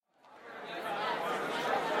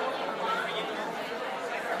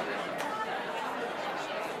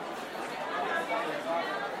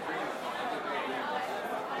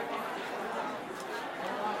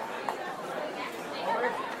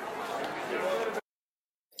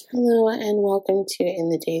Hello and welcome to In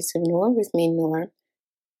the Days of Noor with me, Noor,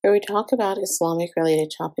 where we talk about Islamic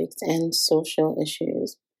related topics and social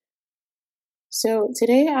issues. So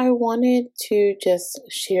today I wanted to just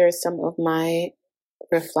share some of my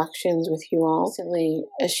reflections with you all. Recently,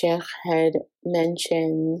 a sheikh had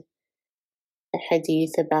mentioned a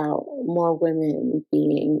hadith about more women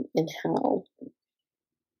being in hell.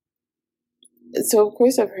 So of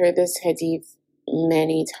course I've heard this hadith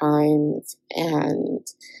many times, and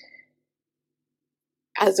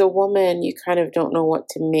as a woman, you kind of don't know what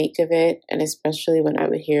to make of it. And especially when I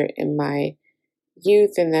would hear it in my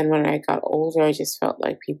youth. And then when I got older, I just felt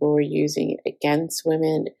like people were using it against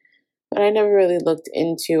women. But I never really looked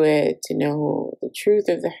into it to know the truth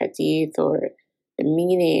of the hadith or the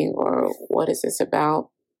meaning or what is this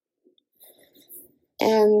about.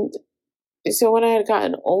 And so when I had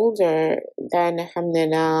gotten older, then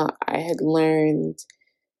alhamdulillah, I had learned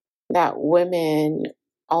that women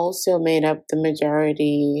also made up the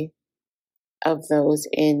majority of those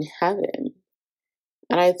in heaven.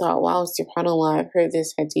 And I thought, wow, subhanAllah, I've heard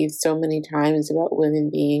this hadith so many times about women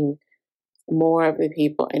being more of the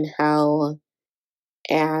people in hell.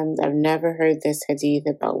 And I've never heard this hadith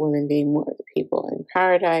about women being more of the people in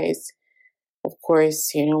paradise. Of course,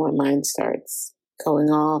 my mind starts going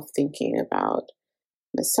off thinking about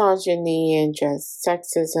misogyny and just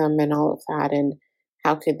sexism and all of that. And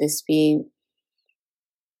how could this be?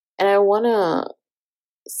 And I want to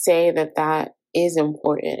say that is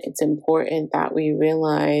important. It's important that we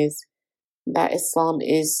realize that Islam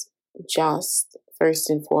is just, first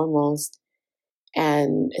and foremost,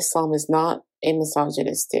 and Islam is not a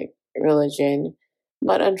misogynistic religion.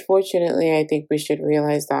 But unfortunately, I think we should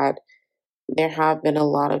realize that there have been a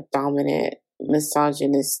lot of dominant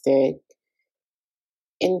misogynistic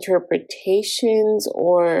interpretations,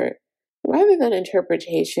 or rather than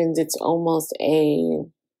interpretations, it's almost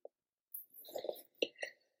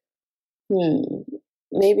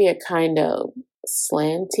maybe a kind of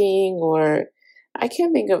slanting, or I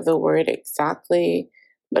can't think of the word exactly,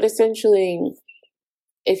 but essentially,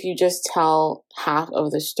 if you just tell half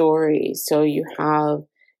of the story, so you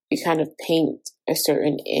kind of paint a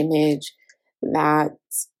certain image that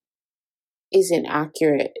isn't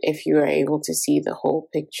accurate if you are able to see the whole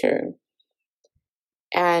picture.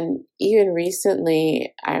 And even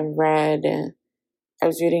recently, I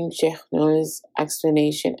was reading Sheikh Noor's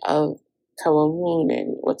explanation of Kawamun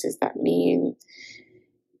and what does that mean.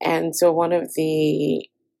 And so one of the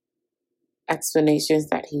explanations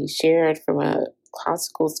that he shared from a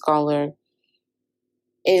classical scholar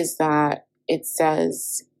is that it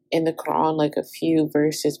says in the Quran, like a few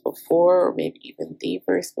verses before, or maybe even the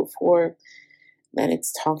verse before, that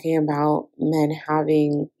it's talking about men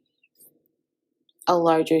having a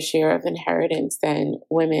larger share of inheritance than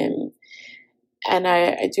women. And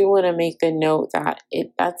I do want to make the note that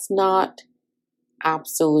that's not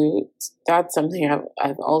absolute. That's something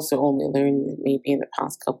I've also only learned maybe in the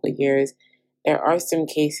past couple of years. There are some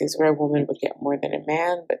cases where a woman would get more than a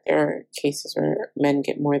man, but there are cases where men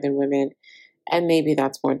get more than women, and maybe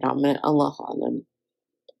that's more dominant, Allah Alam.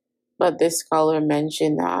 But this scholar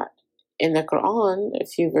mentioned that in the Quran, a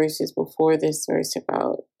few verses before this verse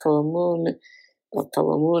about Kawamun or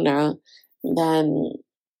Kawamuna, then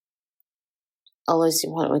Allah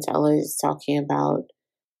subhanahu wa ta'ala is talking about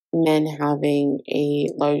men having a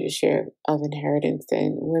larger share of inheritance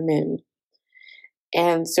than women.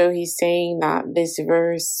 And so he's saying that this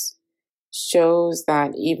verse shows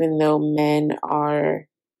that even though men are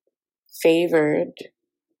favored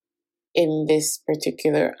in this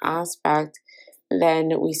particular aspect,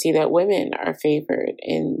 then we see that women are favored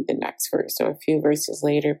in the next verse, or a few verses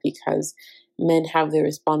later, because men have the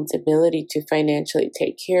responsibility to financially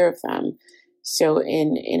take care of them. So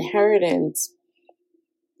in inheritance,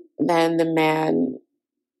 then the man,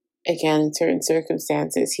 again, in certain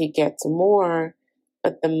circumstances, he gets more,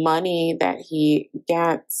 but the money that he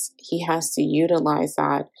gets, he has to utilize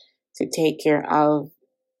that to take care of,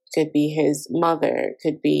 could be his mother,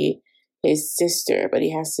 could be his sister, but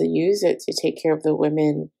he has to use it to take care of the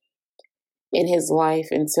women in his life.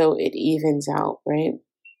 And so it evens out, right?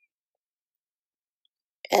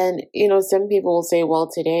 And, some people will say, well,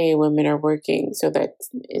 today women are working, so that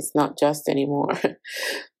it's not just anymore.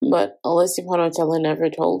 But Allah subhanahu wa ta'ala never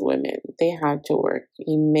told women they had to work.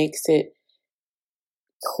 He makes it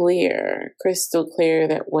clear, crystal clear,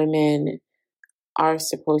 that women are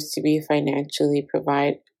supposed to be financially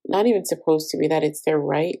provided. Not even supposed to be, that it's their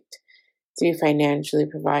right to be financially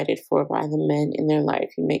provided for by the men in their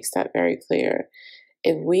life. He makes that very clear.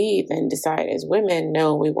 If we then decide as women,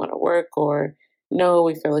 no, we want to work, or no,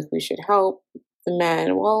 we feel like we should help the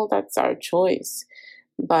men, well, that's our choice.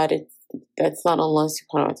 but that's not Allah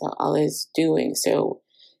subhanahu wa ta'ala is doing. So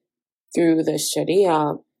through the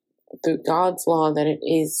Sharia, through God's law, that it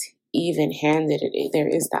is even-handed, there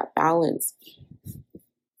is that balance.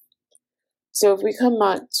 So if we come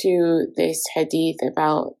back to this hadith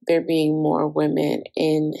about there being more women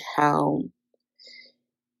in hell,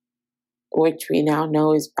 which we now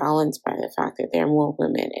know is balanced by the fact that there are more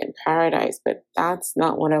women in paradise, but that's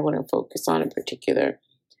not what I want to focus on in particular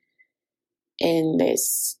in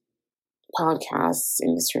this podcast,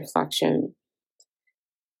 in this reflection.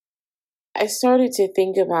 I started to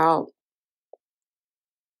think about,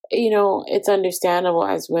 it's understandable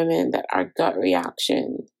as women that our gut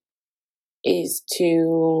reaction is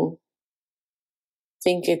to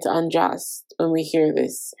think it's unjust when we hear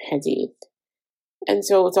this hadith. And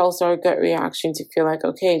so it's also our gut reaction to feel like,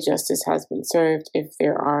 okay, justice has been served if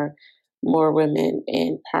there are more women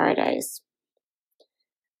in paradise.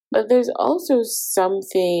 But there's also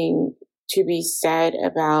something to be said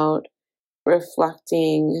about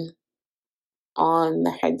reflecting on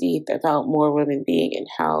the hadith about more women being in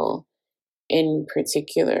hell in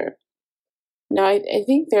particular. Now, I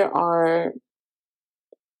think there are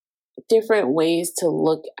different ways to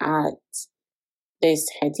look at this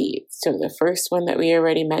hadith. So the first one that we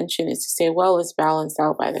already mentioned is to say, well, it's balanced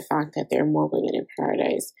out by the fact that there are more women in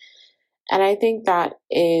paradise. And I think that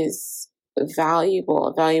is a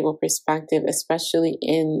valuable perspective, especially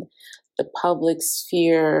in the public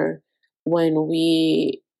sphere, when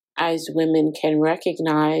we as women can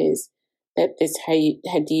recognize that this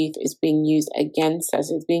hadith is being used against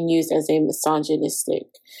us. It's being used as a misogynistic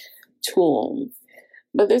tool.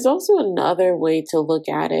 But there's also another way to look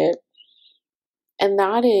at it, and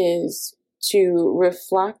that is to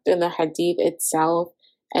reflect on the hadith itself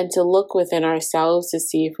and to look within ourselves to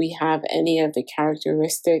see if we have any of the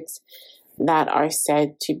characteristics that are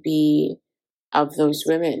said to be of those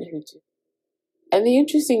women who do. And the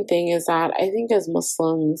interesting thing is that I think as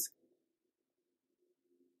Muslims,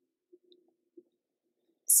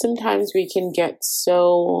 sometimes we can get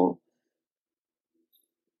so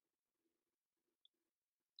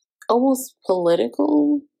almost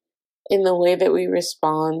political in the way that we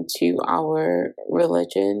respond to our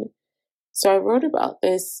religion. So I wrote about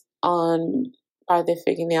this on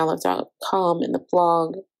bythefiqhinthealive.com in the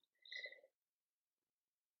blog.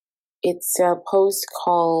 It's a post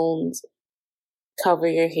called Cover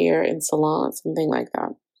Your Hair in Salah, something like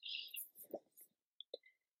that.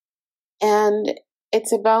 And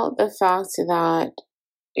it's about the fact that,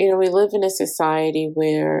 we live in a society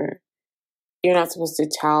where you're not supposed to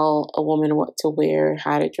tell a woman what to wear,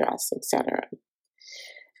 how to dress, etc.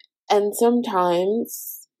 And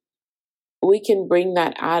sometimes we can bring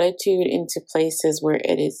that attitude into places where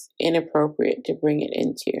it is inappropriate to bring it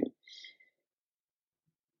into.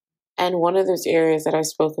 And one of those areas that I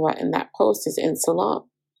spoke about in that post is in Salah.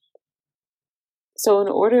 So in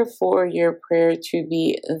order for your prayer to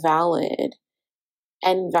be valid,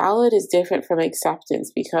 and valid is different from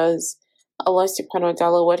acceptance, because Allah subhanahu wa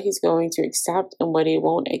ta'ala, what He's going to accept and what He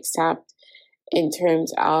won't accept in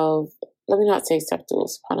terms of, let me not say acceptable,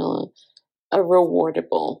 subhanAllah, a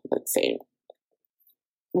rewardable, let's say.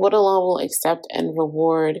 What Allah will accept and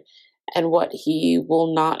reward and what He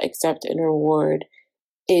will not accept and reward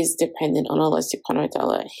is dependent on Allah subhanahu wa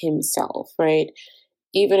ta'ala Himself, right?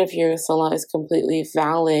 Even if your salah is completely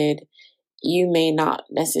valid, you may not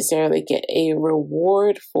necessarily get a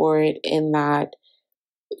reward for it, in that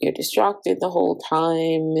you're distracted the whole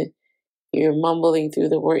time, you're mumbling through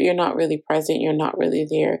the word, you're not really present, you're not really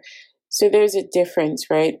there. So there's a difference,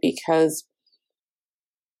 right? Because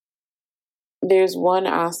there's one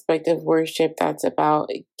aspect of worship that's about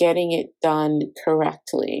getting it done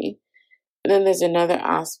correctly. And then there's another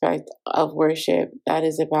aspect of worship that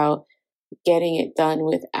is about getting it done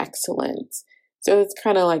with excellence. So it's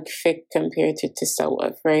kind of like fiqh compared to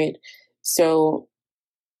tasawwuf, right? So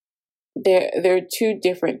there are two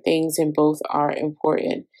different things, and both are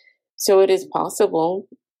important. So it is possible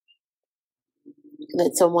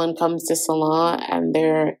that someone comes to salah and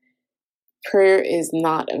their prayer is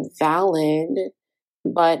not valid,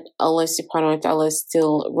 but Allah subhanahu wa ta'ala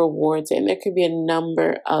still rewards it. And there could be a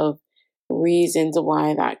number of reasons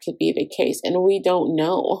why that could be the case. And we don't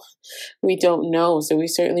know. We don't know. So we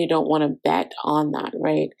certainly don't want to bet on that,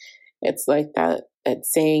 right? It's like that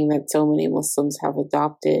saying that so many Muslims have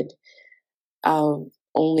adopted of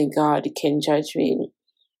only God can judge me.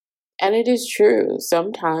 And it is true.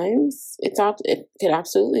 Sometimes it could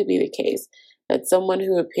absolutely be the case that someone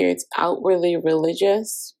who appears outwardly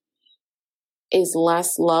religious is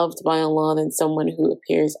less loved by Allah than someone who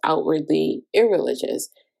appears outwardly irreligious.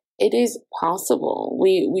 It is possible.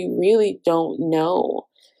 We really don't know.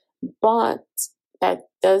 But that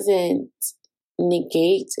doesn't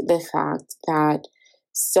negate the fact that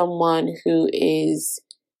someone who is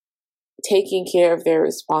taking care of their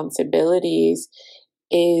responsibilities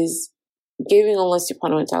is giving Allah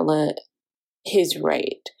subhanahu wa ta'ala his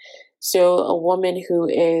right. So a woman who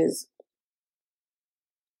is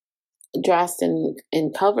dressed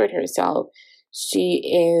and covered herself, she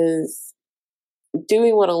is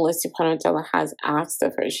doing what Allah subhanahu wa ta'ala has asked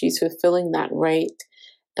of her. She's fulfilling that right.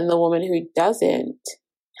 And the woman who doesn't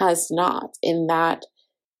has not, in that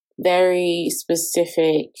very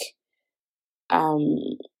specific,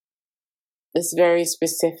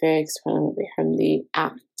 the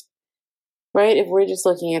act, right? If we're just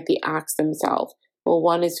looking at the acts themselves, well,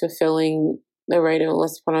 one is fulfilling the right of Allah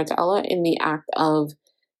subhanahu wa ta'ala in the act of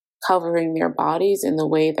covering their bodies in the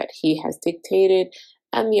way that He has dictated,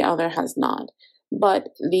 and the other has not. But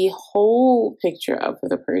the whole picture of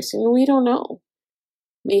the person, we don't know.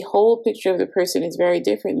 The whole picture of the person is very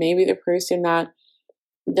different. Maybe the person that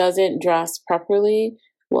doesn't dress properly,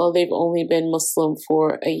 well, they've only been Muslim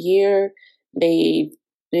for a year. They've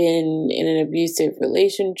been in an abusive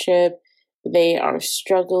relationship. They are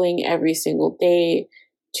struggling every single day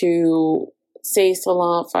to say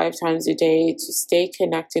salah 5 times a day, to stay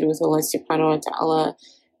connected with Allah subhanahu wa ta'ala.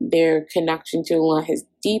 Their connection to Allah has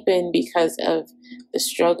deepened because of the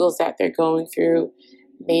struggles that they're going through.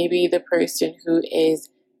 Maybe the person who is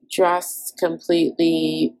dressed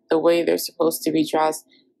completely the way they're supposed to be dressed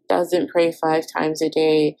doesn't pray 5 times a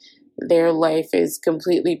day. Their life is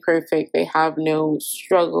completely perfect. They have no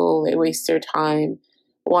struggle. They waste their time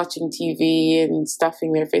watching TV and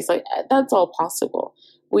stuffing their face. Like, that's all possible.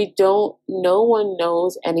 No one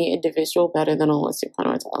knows any individual better than Allah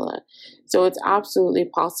subhanahu wa ta'ala. So it's absolutely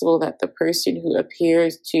possible that the person who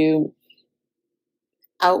appears to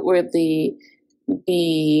outwardly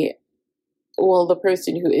be, well, the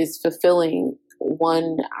person who is fulfilling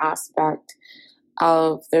one aspect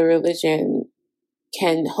of the religion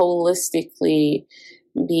can holistically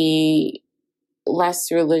be less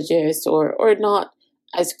religious or not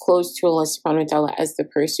as close to Allah subhanahu wa ta'ala as the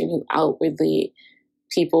person who outwardly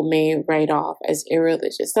people may write off as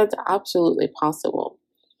irreligious. That's absolutely possible.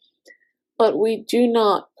 But we do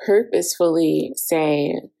not purposefully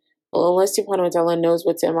say, well, Allah subhanahu wa ta'ala knows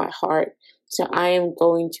what's in my heart, so I am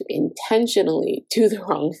going to intentionally do the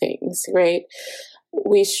wrong things, right?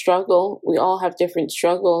 We struggle. We all have different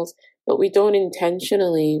struggles, but we don't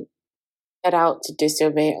intentionally set out to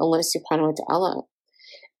disobey Allah subhanahu wa ta'ala.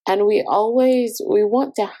 And we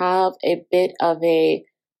want to have a bit of a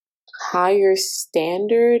higher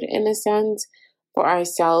standard, in a sense, for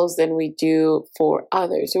ourselves than we do for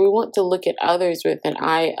others. So we want to look at others with an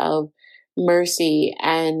eye of mercy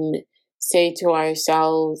and say to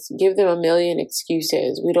ourselves, give them a million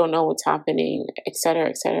excuses. We don't know what's happening, etc.,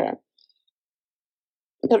 etc.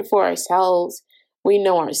 But for ourselves, we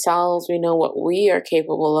know what we are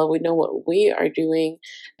capable of, we know what we are doing,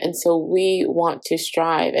 and so we want to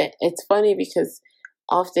strive. It's funny because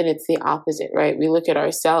often it's the opposite, right? We look at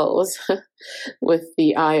ourselves with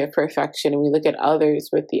the eye of perfection, and we look at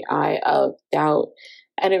others with the eye of doubt.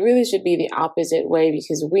 And it really should be the opposite way,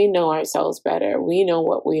 because we know ourselves better. We know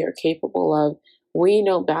what we are capable of. We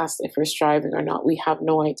know best if we're striving or not. We have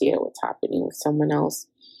no idea what's happening with someone else.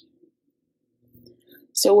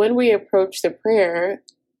 So when we approach the prayer,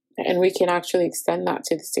 and we can actually extend that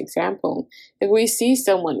to this example, if we see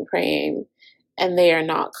someone praying and they are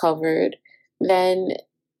not covered, then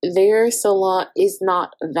their salah is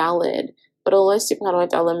not valid, but Allah subhanahu wa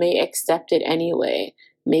ta'ala may accept it anyway.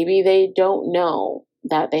 Maybe they don't know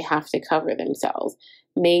that they have to cover themselves.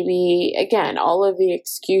 Maybe, again, all of the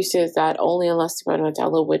excuses that only Allah subhanahu wa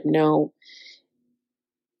ta'ala would know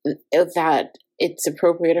that it's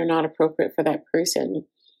appropriate or not appropriate for that person.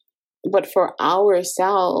 But for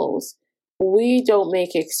ourselves, we don't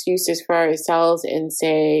make excuses for ourselves and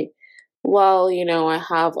say, well, I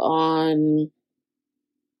have on,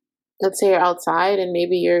 let's say you're outside and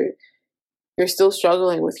maybe you're still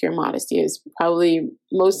struggling with your modesty, as probably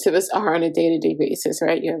most of us are on a day-to-day basis,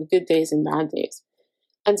 right? You have good days and bad days.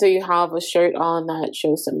 And so you have a shirt on that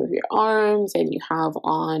shows some of your arms, and you have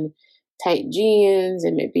on tight jeans,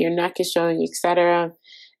 and maybe your neck is showing, etc.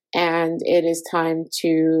 And it is time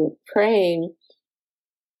to pray.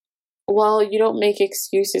 Well, you don't make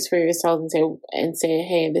excuses for yourself and say,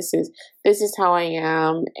 hey, this is how I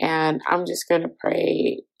am, and I'm just going to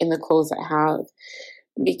pray in the clothes I have.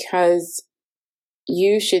 Because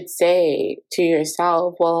you should say to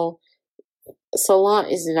yourself, well, salah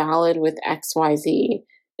is valid with XYZ,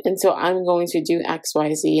 and so I'm going to do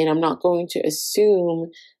XYZ, and I'm not going to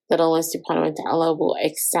assume that Allah subhanahu wa ta'ala will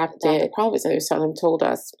accept it. The Prophet ﷺ told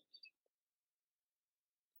us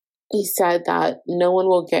He said that no one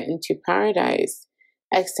will get into paradise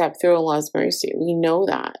except through Allah's mercy. We know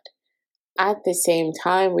that. At the same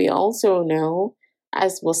time, we also know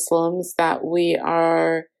as Muslims that we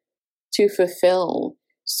are to fulfill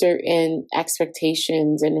certain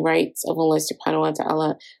expectations and rights of Allah subhanahu wa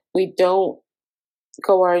ta'ala. We don't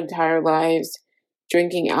go our entire lives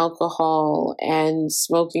drinking alcohol and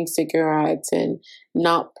smoking cigarettes and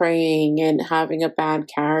not praying and having a bad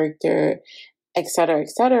character,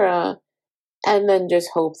 etc., and then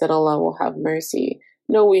just hope that Allah will have mercy.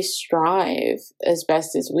 No, we strive as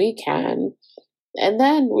best as we can, and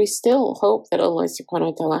then we still hope that Allah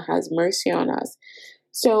subhanahu wa ta'ala has mercy on us.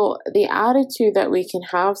 So the attitude that we can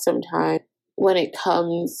have sometimes when it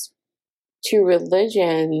comes to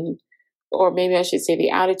religion, or maybe I should say the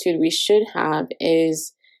attitude we should have,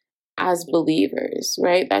 is as believers,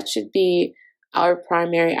 right? That should be our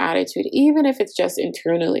primary attitude, even if it's just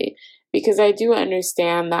internally. Because I do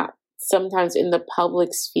understand that sometimes in the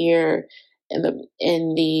public sphere, in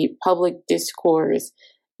the public discourse,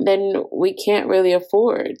 then we can't really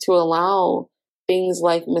afford to allow things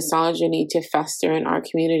like misogyny to fester in our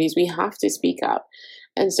communities. We have to speak up.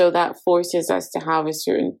 And so that forces us to have a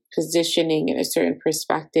certain positioning and a certain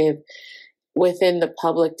perspective within the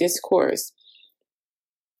public discourse.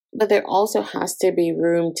 But there also has to be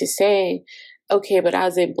room to say, okay, but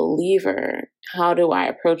as a believer, how do I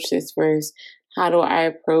approach this verse? How do I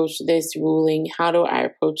approach this ruling? How do I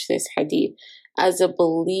approach this hadith? As a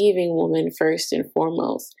believing woman, first and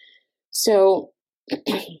foremost. So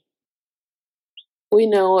we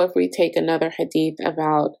know if we take another hadith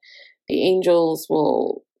about the angels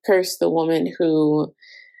will curse the woman who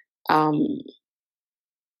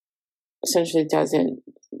essentially doesn't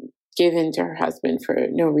give in to her husband for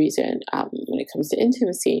no reason when it comes to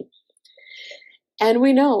intimacy. And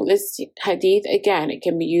we know this hadith, again, it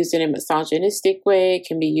can be used in a misogynistic way. It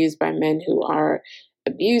can be used by men who are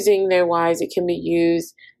abusing their wives. It can be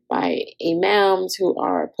used by imams who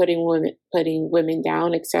are putting women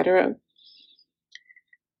down, etc.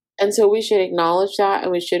 And so we should acknowledge that,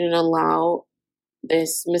 and we shouldn't allow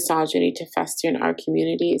this misogyny to fester in our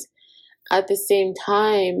communities. At the same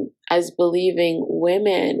time, as believing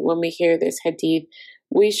women, when we hear this hadith,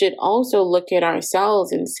 we should also look at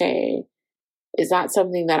ourselves and say, is that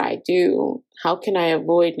something that I do? How can I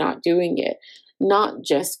avoid not doing it? Not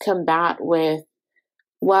just combat with,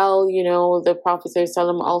 well, the Prophet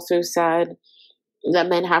ﷺ also said that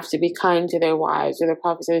men have to be kind to their wives, or the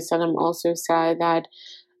Prophet ﷺ also said that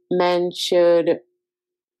men should,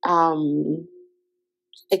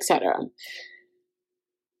 etc.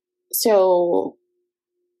 So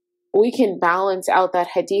we can balance out that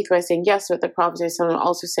hadith by saying, yes, what the Prophet ﷺ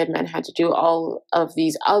also said men had to do all of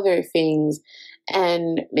these other things,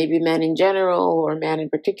 and maybe men in general or man in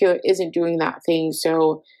particular isn't doing that thing,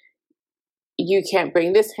 so you can't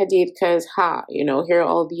bring this hadith because, here are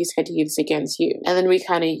all these hadiths against you. And then we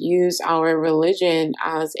kind of use our religion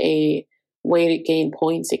as a way to gain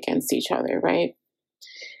points against each other, right?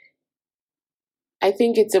 I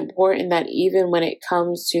think it's important that even when it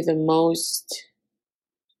comes to the most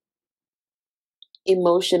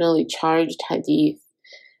emotionally charged hadith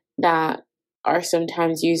that are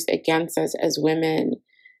sometimes used against us as women,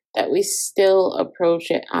 that we still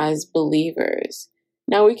approach it as believers.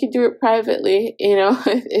 Now, we could do it privately,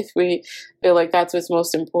 if we feel like that's what's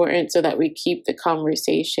most important, so that we keep the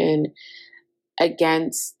conversation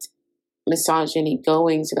against misogyny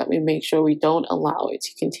going, so that we make sure we don't allow it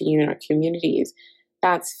to continue in our communities.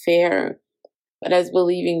 That's fair. But as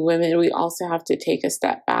believing women, we also have to take a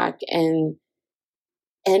step back, and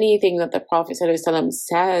anything that the Prophet ﷺ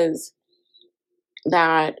says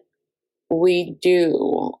that we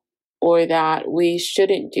do or that we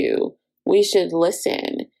shouldn't do, we should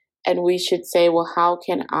listen, and we should say, well, how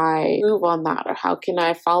can I move on that? Or how can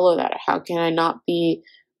I follow that? Or how can I not be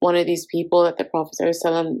one of these people that the Prophet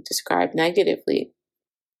ﷺ described negatively?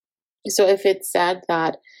 So if it's said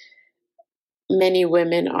that many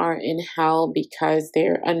women are in hell because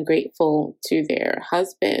they're ungrateful to their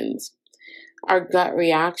husbands, our gut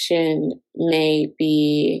reaction may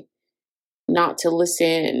be not to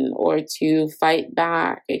listen or to fight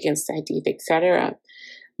back against the hadith, etc.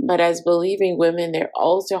 But as believing women, there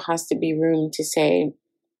also has to be room to say,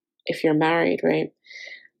 if you're married, right?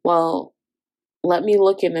 Well, let me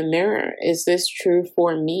look in the mirror. Is this true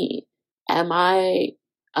for me? Am I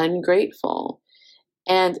ungrateful?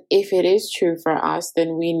 And if it is true for us,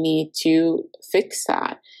 then we need to fix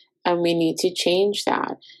that, and we need to change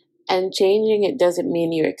that. And changing it doesn't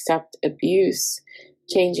mean you accept abuse.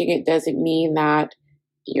 Changing it doesn't mean that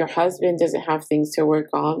your husband doesn't have things to work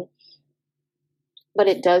on. But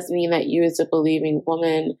it does mean that you as a believing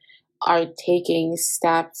woman are taking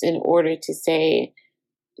steps in order to say,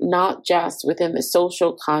 not just within the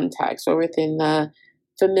social context or within the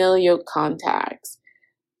familial context,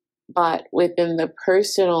 but within the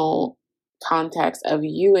personal context of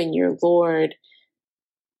you and your Lord,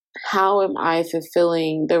 how am I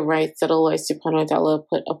fulfilling the rights that Allah subhanahu wa ta'ala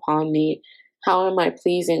put upon me? How am I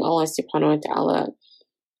pleasing Allah subhanahu wa ta'ala?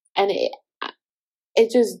 And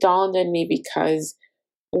it just dawned on me because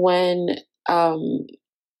when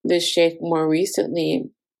the Sheikh more recently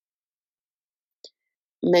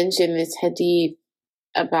mentioned this hadith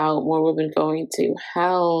about more women going to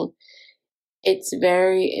hell, it's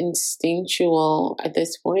very instinctual at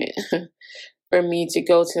this point for me to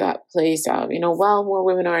go to that place of, well, more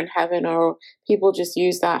women are in heaven, or people just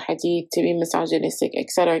use that hadith to be misogynistic,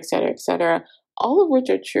 etc., etc., etc., all of which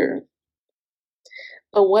are true.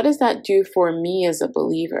 But what does that do for me as a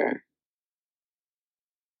believer?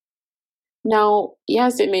 Now,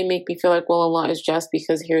 yes, it may make me feel like, well, Allah is just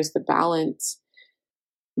because here's the balance,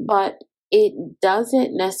 but it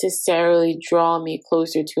doesn't necessarily draw me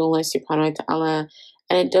closer to Allah subhanahu wa ta'ala,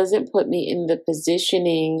 and it doesn't put me in the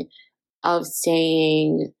positioning of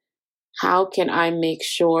saying, how can I make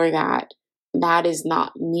sure that that is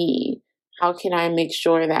not me? How can I make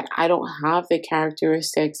sure that I don't have the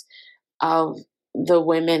characteristics of the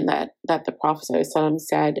women that the Prophet ﷺ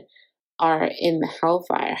said are in the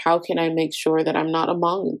hellfire? How can I make sure that I'm not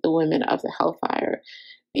among the women of the hellfire?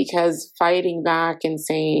 Because fighting back and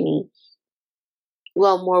saying,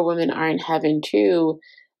 well, more women are in heaven too,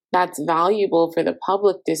 that's valuable for the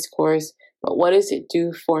public discourse, but what does it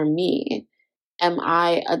do for me? Am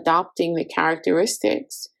I adopting the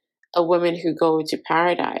characteristics of women who go to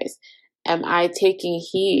paradise? Am I taking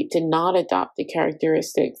heed to not adopt the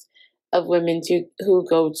characteristics of women who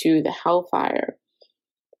go to the hellfire?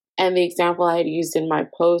 And the example I had used in my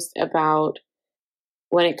post about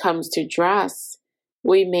when it comes to dress,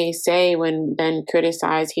 we may say when men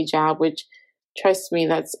criticize hijab, which, trust me,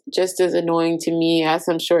 that's just as annoying to me as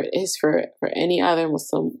I'm sure it is for any other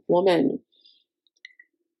Muslim woman.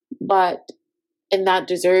 And that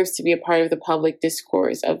deserves to be a part of the public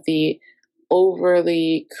discourse of the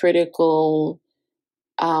overly critical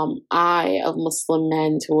eye of Muslim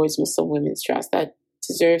men towards Muslim women's dress. That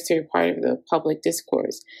deserves to be part of the public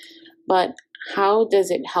discourse. But how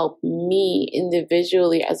does it help me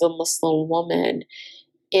individually as a Muslim woman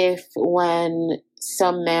if when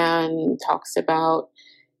some man talks about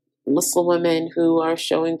Muslim women who are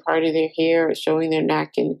showing part of their hair or showing their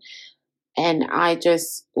neck, and I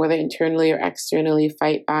just, whether internally or externally,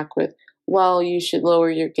 fight back with, well, you should lower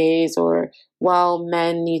your gaze, or, well,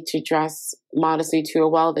 men need to dress modestly too, or,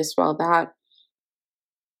 well, this, well, that.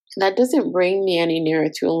 That doesn't bring me any nearer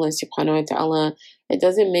to Allah subhanahu wa ta'ala. It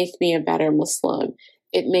doesn't make me a better Muslim.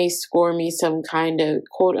 It may score me some kind of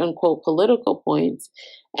quote unquote political points.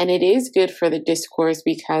 And it is good for the discourse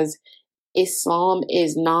because Islam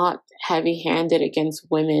is not heavy handed against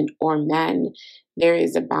women or men. There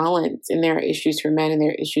is a balance, and there are issues for men and there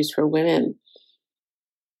are issues for women.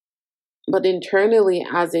 But internally,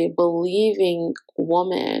 as a believing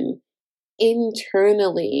woman,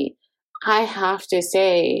 internally, I have to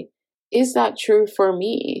say, is that true for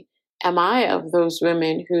me? Am I of those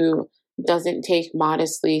women who doesn't take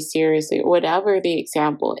modesty seriously, or whatever the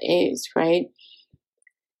example is, right?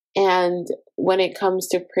 And when it comes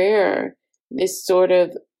to prayer, this sort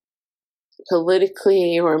of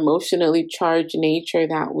politically or emotionally charged nature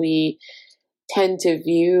that we tend to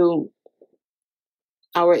view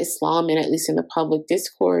our Islam in, at least in the public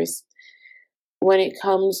discourse, when it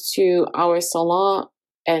comes to our salah,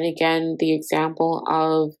 and again, the example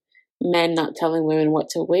of men not telling women what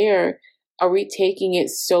to wear, are we taking it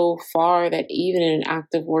so far that even in an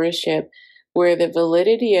act of worship, where the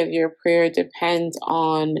validity of your prayer depends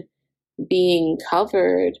on being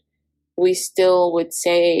covered, we still would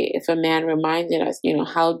say, if a man reminded us,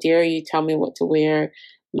 how dare you tell me what to wear?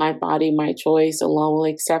 My body, my choice. Allah will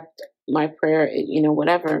accept my prayer,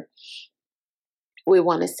 whatever we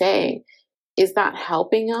want to say. Is that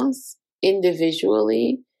helping us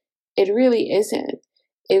individually? It really isn't.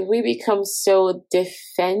 If we become so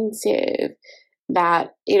defensive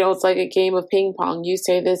that, it's like a game of ping pong. You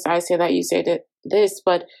say this, I say that, you say this,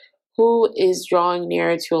 but who is drawing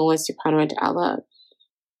nearer to Allah subhanahu wa ta'ala?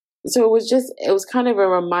 So it was kind of a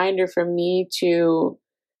reminder for me to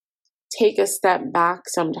take a step back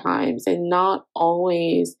sometimes and not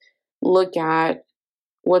always look at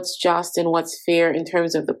what's just and what's fair in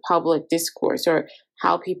terms of the public discourse, or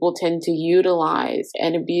how people tend to utilize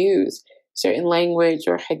and abuse certain language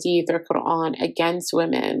or hadith or Quran against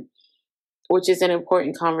women, which is an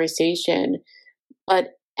important conversation. But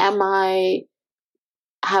am I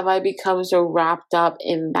have I become so wrapped up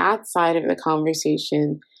in that side of the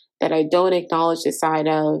conversation that I don't acknowledge the side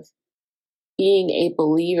of being a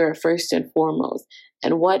believer first and foremost?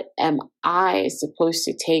 And what am I supposed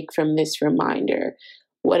to take from this reminder?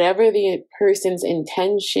 Whatever the person's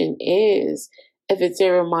intention is, if it's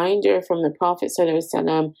a reminder from the Prophet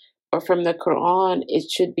ﷺ or from the Quran,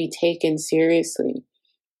 it should be taken seriously.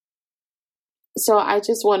 So I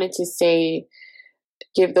just wanted to say,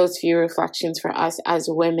 give those few reflections for us as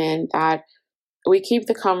women, that we keep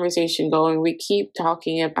the conversation going. We keep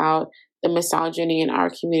talking about the misogyny in our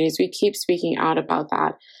communities. We keep speaking out about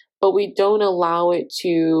that, but we don't allow it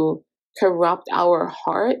to corrupt our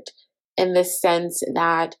heart in the sense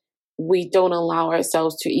that we don't allow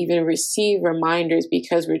ourselves to even receive reminders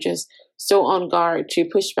because we're just so on guard to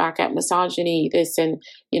push back at misogyny, this and,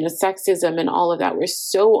 sexism and all of that. We're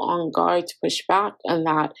so on guard to push back on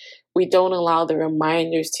that. We don't allow the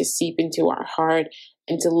reminders to seep into our heart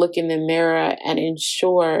and to look in the mirror and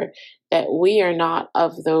ensure that we are not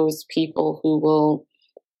of those people who will,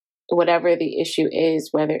 whatever the issue is,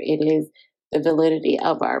 whether it is the validity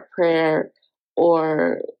of our prayer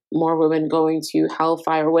or more women going to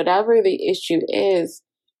hellfire, whatever the issue is,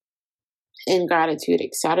 ingratitude,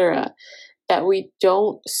 etc., that we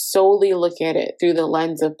don't solely look at it through the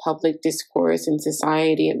lens of public discourse and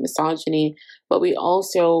society and misogyny, but we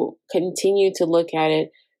also continue to look at it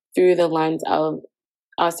through the lens of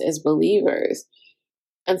us as believers.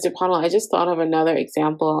 And subhanAllah, I just thought of another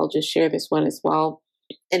example. I'll just share this one as well.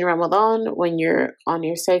 In Ramadan, when you're on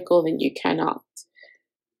your cycle, then you cannot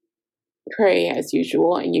pray as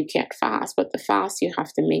usual and you can't fast, but the fast you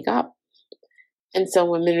have to make up. And some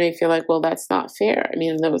women may feel like, well, that's not fair. I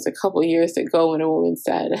mean, there was a couple years ago when a woman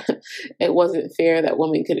said it wasn't fair that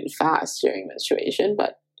women couldn't fast during menstruation,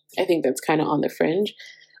 but I think that's kind of on the fringe.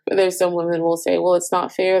 But there's some women who will say, well, it's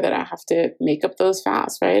not fair that I have to make up those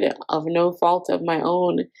fasts, right? Of no fault of my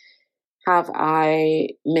own have I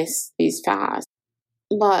missed these fasts.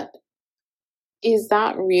 But is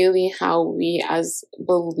that really how we as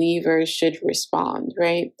believers should respond,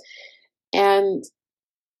 right? And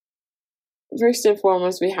first and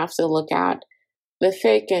foremost, we have to look at the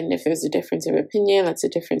fiqh, and if there's a difference of opinion, that's a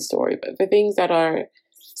different story. But for things that are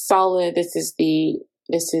solid, this is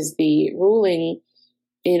the ruling,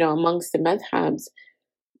 amongst the madhabs,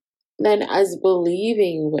 then as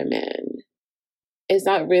believing women, is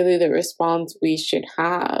that really the response we should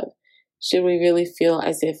have? Should we really feel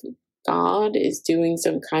as if God is doing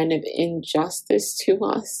some kind of injustice to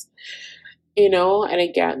us? And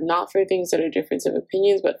again, not for things that are difference of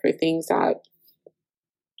opinions, but for things that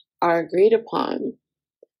are agreed upon.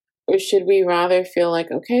 Or should we rather feel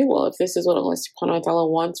like, okay, well, if this is what Allah subhanahu wa ta'ala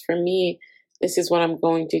wants from me, this is what I'm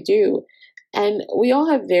going to do. And we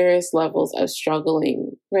all have various levels of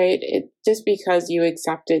struggling, right? Just because you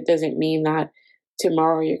accept it doesn't mean that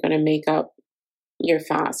tomorrow you're going to make up your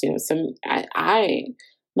fast. I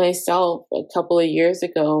myself, a couple of years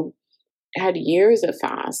ago, had years of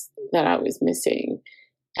fast that I was missing.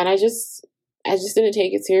 And I just didn't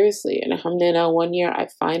take it seriously. And alhamdulillah, one year I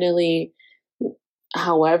finally,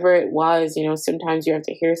 however it was, sometimes you have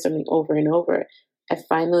to hear something over and over. I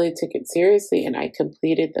finally took it seriously and I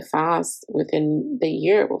completed the fast within the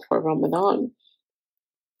year before Ramadan.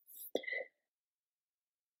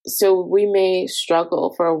 So we may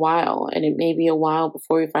struggle for a while, and it may be a while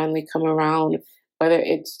before we finally come around, whether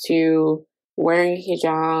it's to wearing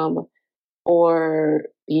hijab or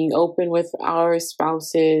being open with our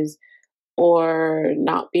spouses or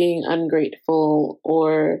not being ungrateful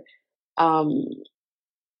or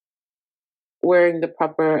wearing the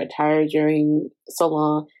proper attire during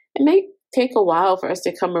Salah. It may take a while for us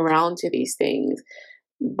to come around to these things,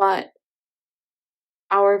 but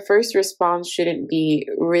our first response shouldn't be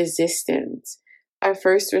resistance. Our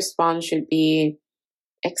first response should be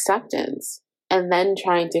acceptance, and then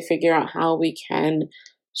trying to figure out how we can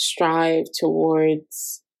strive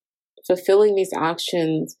towards fulfilling these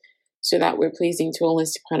actions so that we're pleasing to Allah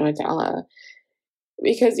subhanahu wa ta'ala.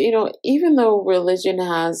 Because, even though religion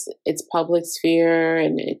has its public sphere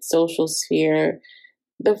and its social sphere,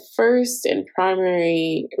 the first and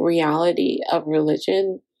primary reality of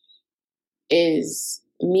religion is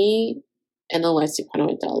me and Allah subhanahu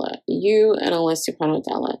wa ta'ala, you and Allah subhanahu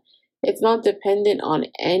wa ta'ala. It's not dependent on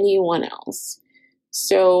anyone else.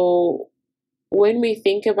 So when we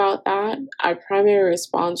think about that, our primary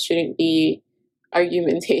response shouldn't be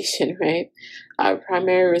argumentation, right? Our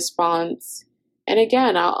primary response, and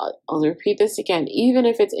again, I'll repeat this again, even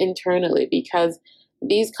if it's internally, because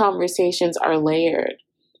these conversations are layered.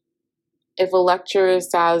 If a lecturer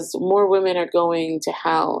says more women are going to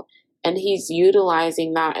hell, and he's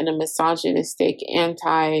utilizing that in a misogynistic,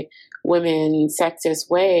 anti-women, sexist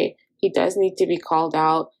way, he does need to be called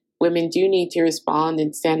out. Women do need to respond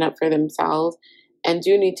and stand up for themselves, and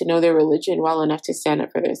do need to know their religion well enough to stand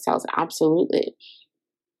up for themselves. Absolutely.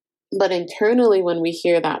 But internally, when we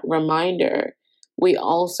hear that reminder, we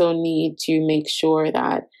also need to make sure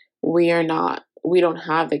that we don't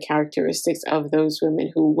have the characteristics of those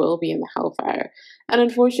women who will be in the hellfire. And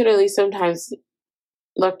unfortunately, sometimes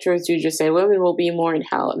lecturers do just say women will be more in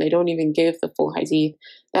hell, and they don't even give the full hadith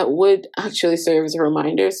that would actually serve as a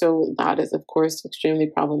reminder. So that is, of course, extremely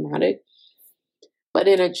problematic. But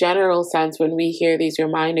in a general sense, when we hear these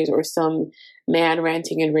reminders, or some man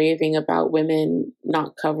ranting and raving about women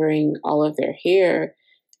not covering all of their hair,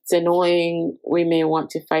 it's annoying. We may want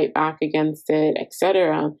to fight back against it,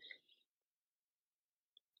 etc.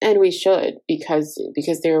 And we should, because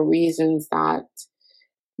there are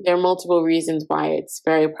multiple reasons why it's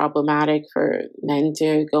very problematic for men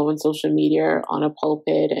to go on social media, on a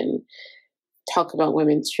pulpit, and talk about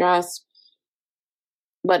women's dress.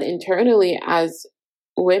 But internally, as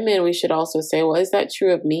women, we should also say, well, is that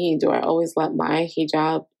true of me? Do I always let my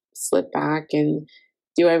hijab slip back? And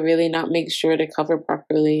do I really not make sure to cover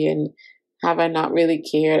properly? And have I not really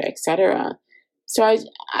cared, etc.? So I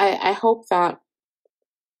hope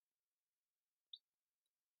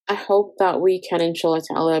that we can, inshallah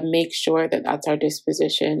ta'ala, make sure that that's our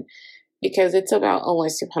disposition, because it's about Allah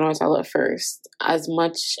subhanahu wa ta'ala first. As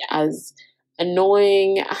much as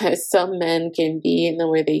annoying as some men can be in the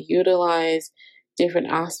way they utilize different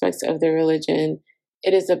aspects of their religion,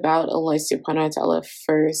 it is about Allah subhanahu wa ta'ala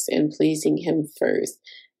first, and pleasing Him first,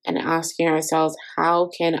 and asking ourselves, how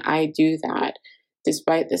can I do that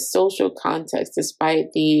despite the social context,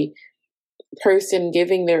 despite the person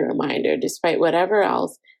giving the reminder, despite whatever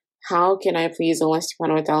else? How can I please Allah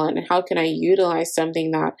subhanahu wa ta'ala, and how can I utilize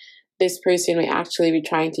something that this person may actually be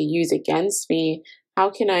trying to use against me?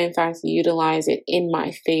 How can I in fact utilize it in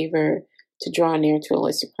my favor to draw near to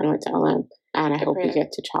Allah subhanahu wa ta'ala? And I hope we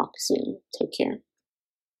get to talk soon. Take care.